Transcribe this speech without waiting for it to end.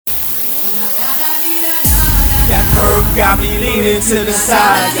Purp got me leaning to the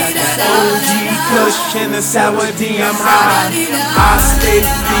side. Got that OG Kush and the sour D, I'm high. I stay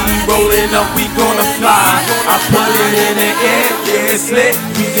free, rolling up, we gonna fly. I put it in the air, yeah, it's lit,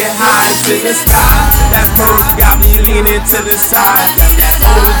 we get high to the sky. That Purp got me leaning to the side. Got that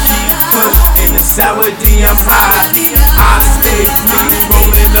OG Kush and the sour D, I'm high. I stay free,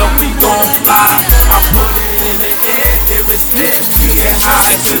 rolling up, we gonna fly. I put it in the air, yeah, it's lit, we get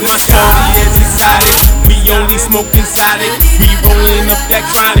high to the sky. Is exotic, we only smoke exotic. We rolling up that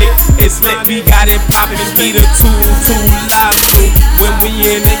chronic, it's lit, we got it poppin'. We the too live crew when we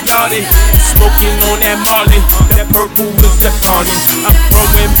in the yardie, smoking on that Marley. That purple is the party. I'm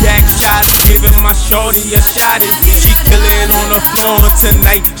throwing back shots, giving my shorty a shot. She killin' on the floor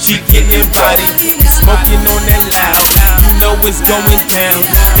tonight, she getting body. Smoking on that loud, you know it's going down.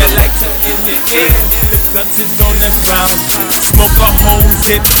 The lights are in the air, the guts is on the ground. Smoke a whole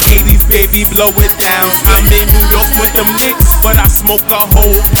zip, 80s baby, blow it down. I'm in New York with them Knicks, but I smoke a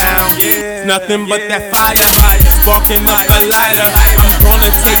whole pound. Nothing but that fire, sparking up a lighter. I'm gonna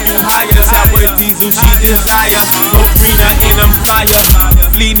take you higher. Sour diesel, she desire. No greener and I'm higher.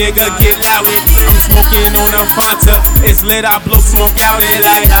 Flea nigga, get loud it. I'm smoking on a Fanta. It's lit, I blow smoke out it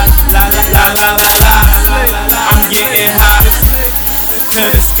like la la la la la la. I'm getting high to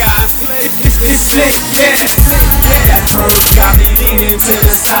the sky. It's lit, yeah. That Purp got me leaning to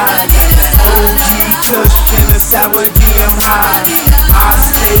the side. Got that OG Kush and the sour D, I'm high. I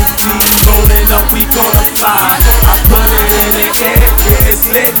stay free, rolling up, we gonna fly. I put it in the air, yeah,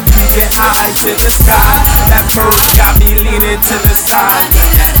 it's lit, we get high to the sky. That Purp got me leaning to the side. Got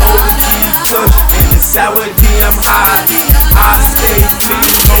that OG Kush and the sour D, I'm high. I stay free,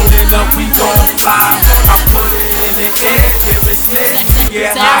 rolling up, we gonna fly. I put it in the air, yeah, it's lit, we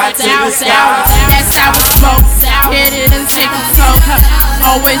get high to the sky. That sour smoke, hit it and take a toke.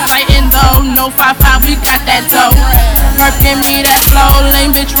 Always lightin' though, no 5-5, we got that dope. Purp give me that flow,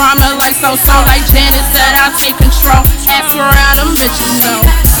 lame bitch rhyming like so-so. Like Janet said, I'll take control. Ask around them bitches know.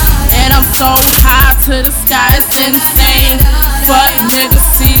 And I'm so high to the sky, it's insane. But niggas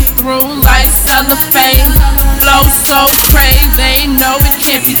see through like cellophane. Flow so crazy, they know it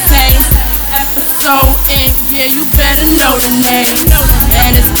can't be tamed. Eppisode in, yeah, you better know the name.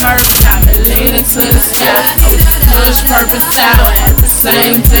 And it's Purp, got me leaning to the sky. Push Purp and sour at the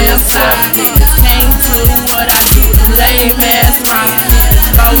same damn time. Niggas came to what I do, the lame ass rhyme. Niggas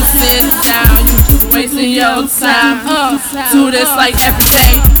go sit down, you just wasting your time. Do this like every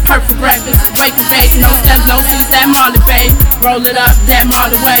day. Purp for breakfast, wake and bake. No steps, no seats, that Marley babe. Roll it up, that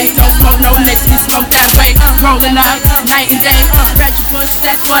Marley way. Don't smoke no nicks, we smoke that way. Rolling up, night and day. Reggie Bush,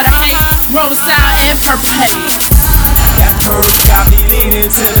 that's what I hate. Roll a sound and purple haze. That Purp got me leaning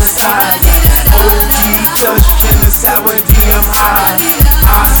to the side. Got that OG Kush and the sour D, I'm high.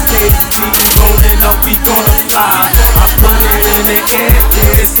 I stay free, rolling up, we gonna fly. I put it in the air,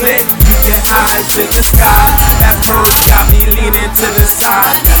 yeah, it's lit, we get high to the sky. That Purp got me leaning to the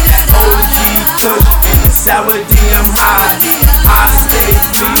side. Got that OG Kush and the sour D, I'm high. I stay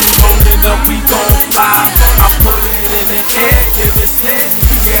free, rolling up, we gonna fly. I put it in the air, yeah, it's lit,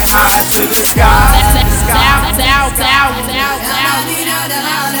 we get high to the sky.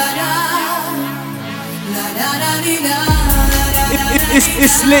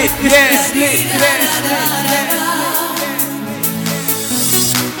 It's lit, yeah, it's lit, yeah.